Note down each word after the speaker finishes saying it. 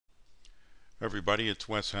Everybody, it's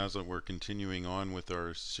Wes Hazlitt. We're continuing on with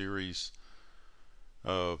our series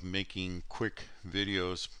of making quick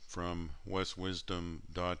videos from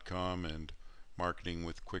weswisdom.com and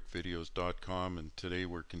marketing.wes, and today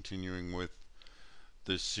we're continuing with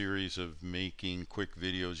this series of making quick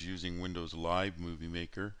videos using Windows Live Movie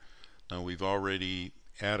Maker. Now we've already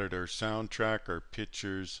added our soundtrack, our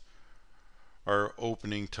pictures, our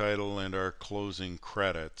opening title, and our closing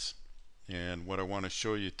credits. And what I want to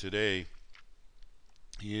show you today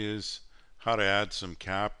is how to add some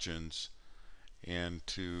captions and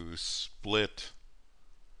to split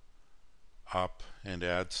up and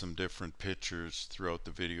add some different pictures throughout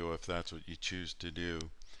the video if that's what you choose to do.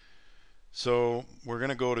 So we're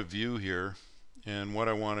going to go to view here, and what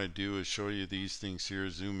I want to do is show you these things here: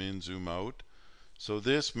 zoom in, zoom out. So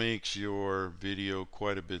this makes your video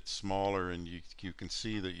quite a bit smaller, and you can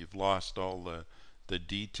see that you've lost all the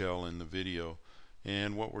detail in the video.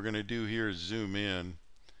 And what we're going to do here is zoom in,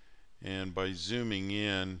 and by zooming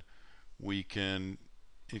in we can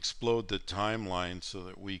explode the timeline so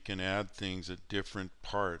that we can add things at different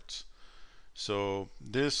parts. So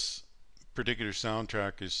this particular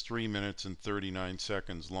soundtrack is 3 minutes and 39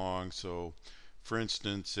 seconds long. So for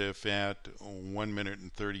instance, if at 1 minute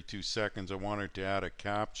and 32 seconds I wanted to add a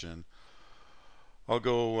caption, I'll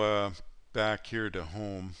go back here to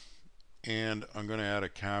home, and I'm going to add a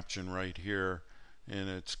caption right here, and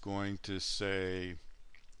it's going to say,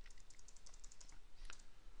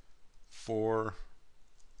 "For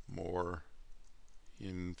more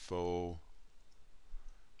info,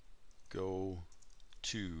 go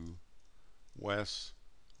to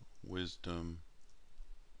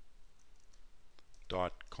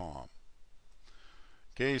weswisdom.com."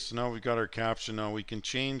 Okay, so now we've got our caption. Now we can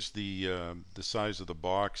change the size of the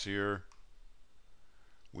box here.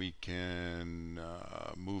 We can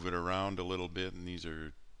move it around a little bit, and these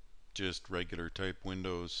are just regular type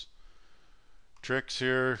Windows tricks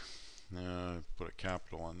here. Put a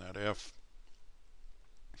capital on that F.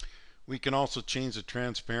 We can also change the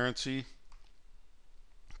transparency.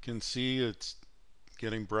 You can see it's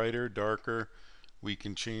getting brighter, darker. We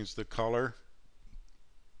can change the color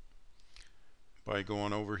by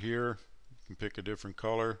going over here. You can pick a different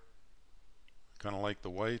color. I kind of like the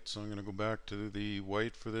white, so I'm going to go back to the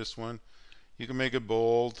white for this one. You can make it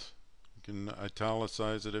bold. You can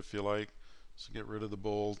italicize it if you like. So get rid of the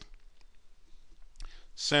bold.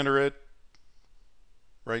 Center it,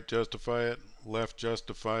 right justify it, left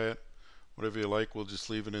justify it, whatever you like. We'll just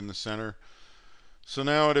leave it in the center. So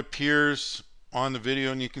now it appears on the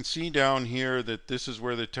video, and you can see down here that this is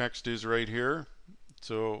where the text is right here.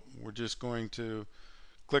 So we're just going to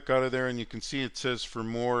click out of there, and you can see it says "for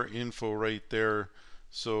more info" right there.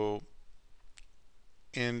 So,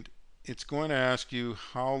 and it's going to ask you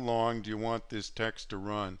how long do you want this text to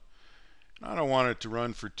run. I don't want it to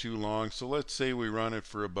run for too long, so let's say we run it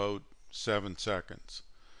for about 7 seconds.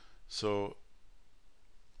 So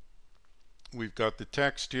we've got the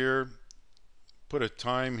text here, put a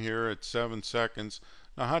time here at 7 seconds.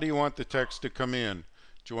 Now how do you want the text to come in?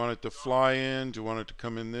 Do you want it to fly in? Do you want it to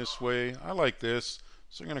come in this way? I like this,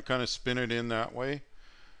 so I'm going to kind of spin it in that way,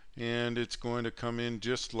 and it's going to come in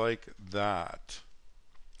just like that.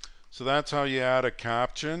 So that's how you add a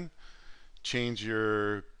caption. Change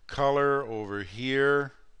your color over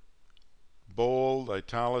here, bold,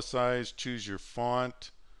 italicize, choose your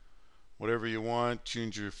font, whatever you want.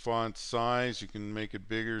 Change your font size. You can make it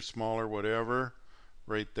bigger, smaller, whatever.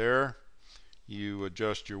 Right there. You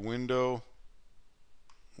adjust your window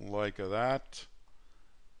like that,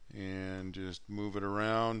 and just move it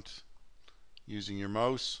around using your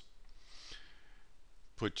mouse.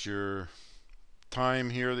 Put your time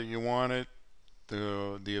here that you want it,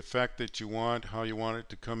 the effect that you want, how you want it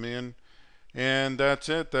to come in, and that's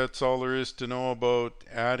it. That's all there is to know about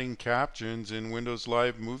adding captions in Windows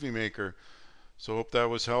Live Movie Maker. So hope that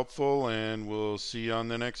was helpful, and we'll see you on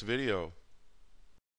the next video.